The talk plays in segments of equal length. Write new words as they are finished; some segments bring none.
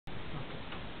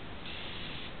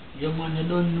Yeah man, you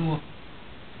don't know.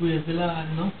 Praise the Lord,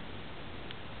 no?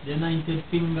 The anointed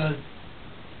fingers,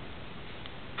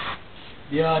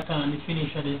 the art and the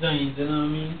finisher designs, you know what I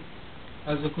mean?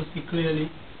 As you could see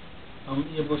clearly, I'm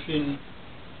airbrushing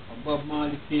a Bob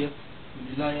Marley face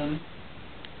with the lion.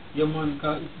 Yeah man,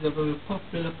 cause it's a very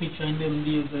popular picture in them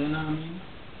days, you know what I mean?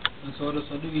 And so I just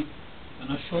do it and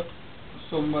a shot for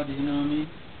somebody, you know what I mean?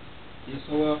 Yeah,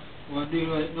 so what I'm doing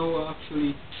right now, we're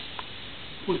actually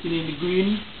putting in the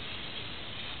green,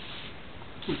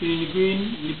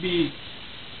 the beads,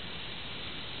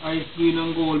 ice green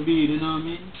and gold bead, you know what I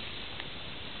mean?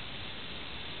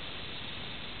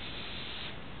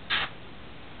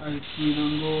 Ice green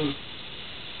and gold.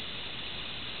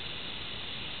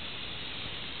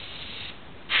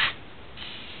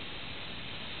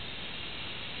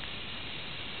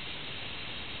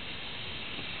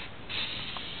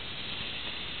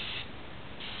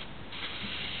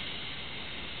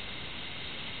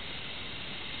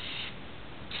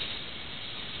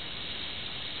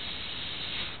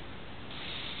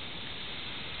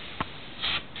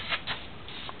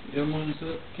 Yeah man,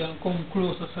 so can come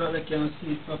closer so that they can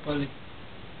see it properly.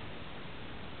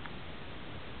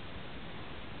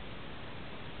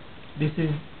 This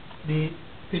is the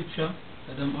picture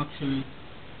that I'm actually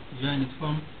drawing it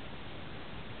from.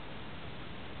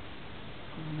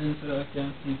 Come in so that I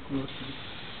can see it closely.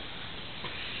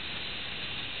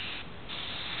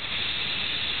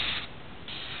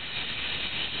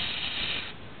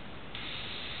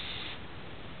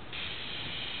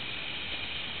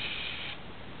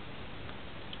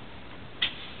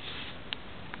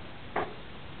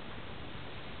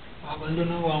 I don't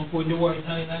know why I'm putting the white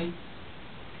highlight.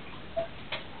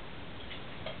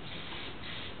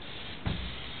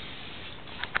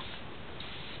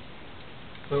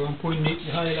 So I'm putting the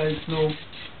highlights now,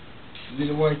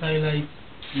 the white highlights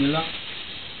in the lap.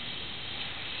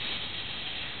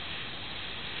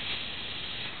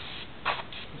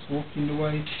 Just working the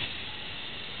white.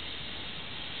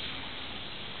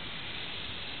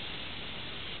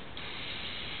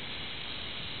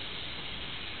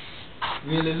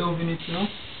 Really loving it, you know.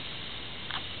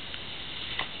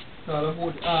 It's all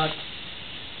about the art.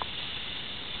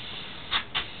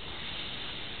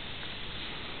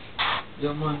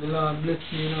 Yeah man, the Lord bless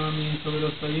me, you know what I mean, so we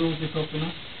just use it up, you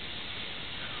know.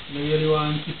 I really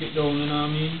want to keep it down, you know what I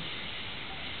mean.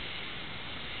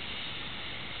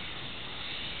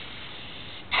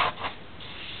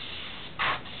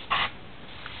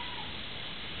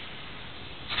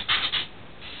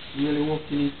 Really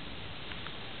working it.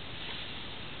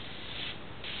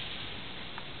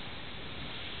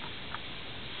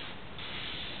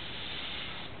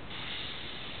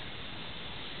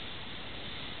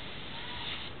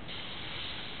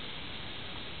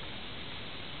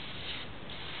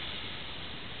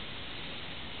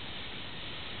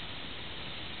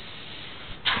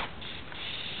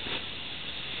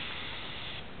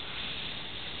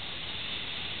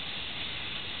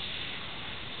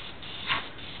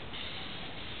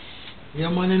 Yeah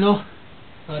man, you know,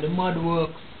 the mad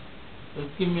works.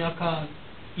 Just give me a call,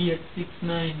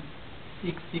 869-661-5972,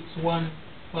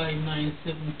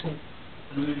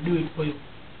 and we'll do it for you.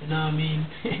 You know what I mean?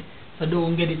 So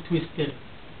don't get it twisted.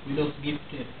 We just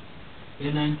gifted. The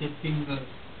anointed fingers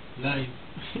live.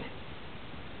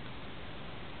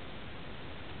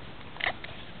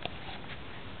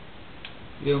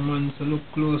 Yeah man, so look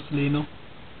closely, you know.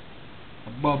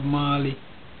 Bob Marley.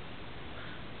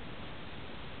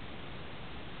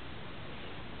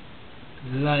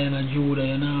 Lion of Judah,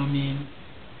 you know what I mean?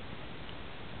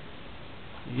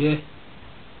 Yeah.